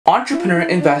Entrepreneur,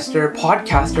 investor,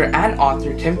 podcaster, and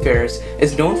author Tim Ferriss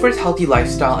is known for his healthy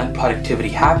lifestyle and productivity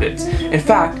habits. In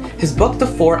fact, his book The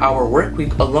 4-Hour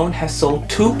Workweek alone has sold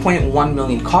 2.1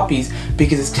 million copies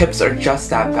because his tips are just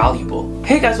that valuable.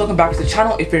 Hey guys, welcome back to the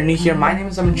channel. If you're new here, my name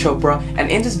is AmanChopra, and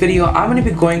in this video, I'm going to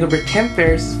be going over Tim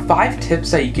Ferriss' 5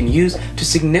 tips that you can use to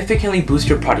significantly boost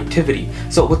your productivity.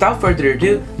 So without further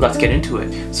ado, let's get into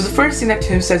it. So the first thing that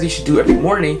Tim says you should do every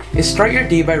morning is start your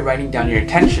day by writing down your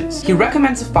intentions. He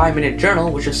recommends a 5-minute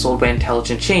journal, which is sold by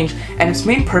Intelligent Change, and its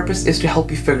main purpose is to help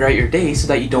you figure out your day so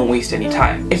that you don't waste any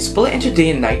time. It's split into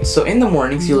day and night, so in the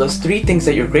mornings you list 3 things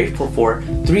that you're grateful for,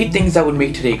 3 things that would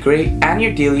make today great, and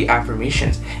your daily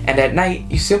affirmations. And at night,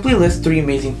 you simply list 3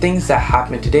 amazing things that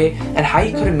happened today and how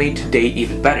you could have made today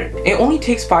even better. It only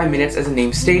takes 5 minutes as the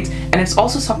name states, and it's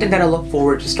also something that I look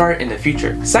forward to start in the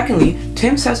future. Secondly,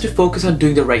 Tim says to focus on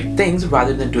doing the right things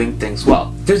rather than doing things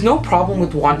well. There's no problem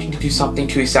with wanting to do something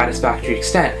to a satisfactory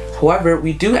extent. However,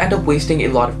 we do end up wasting a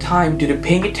lot of time due to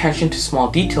paying attention to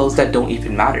small details that don't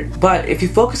even matter. But if you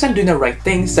focus on doing the right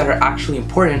things that are actually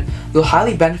important, you'll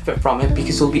highly benefit from it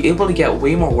because you'll be able to get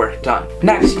way more work done.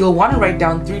 Next, you'll want to write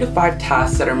down 3 to 5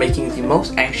 tasks that are making you the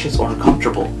most anxious or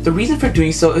uncomfortable. The reason for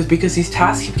doing so is because these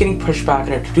tasks keep getting pushed back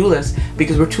on our to-do list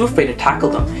because we're too afraid to tackle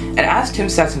them. And as Tim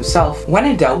says himself, when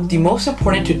in doubt, the most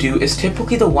important to do is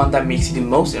typically the one that makes you the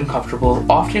most uncomfortable,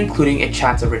 often including a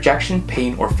chance of rejection,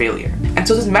 pain, or failure. And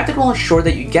so this method will ensure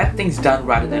that you get things done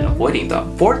rather than avoiding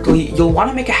them. Fourthly, you'll want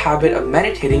to make a habit of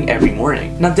meditating every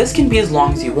morning. Now this can be as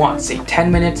long as you want, say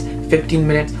 10 minutes, 15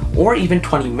 minutes, or even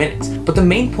 20 minutes. But the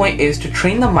main point is to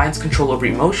train the mind's control over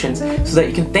emotions so that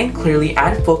you can think clearly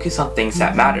and focus on things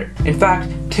that matter. In fact,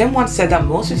 Tim once said that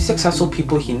most of the successful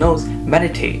people he knows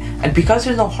meditate, and because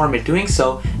there's no harm in doing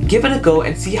so, give it a go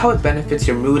and see how it benefits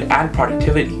your mood and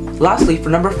productivity. Lastly, for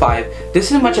number 5, this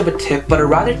isn't much of a tip but are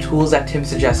rather tools that Tim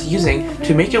suggests using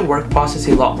to make your work process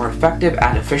a lot more effective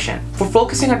and efficient. For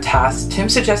focusing on tasks, Tim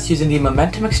suggests using the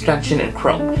Momentum extension in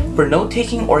Chrome. For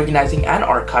note-taking, organizing, and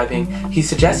archiving, he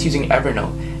suggests using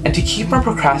Evernote. And to keep from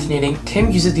procrastinating, Tim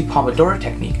uses the Pomodoro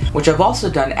technique, which I've also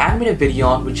done and made a video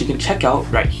on, which you can check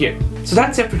out right here. So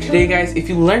that's it for today guys. If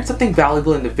you learned something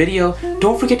valuable in the video,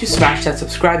 don't forget to smash that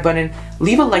subscribe button,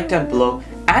 leave a like down below,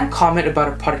 and comment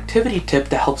about a productivity tip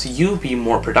that helps you be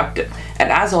more productive.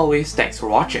 And as always, thanks for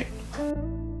watching.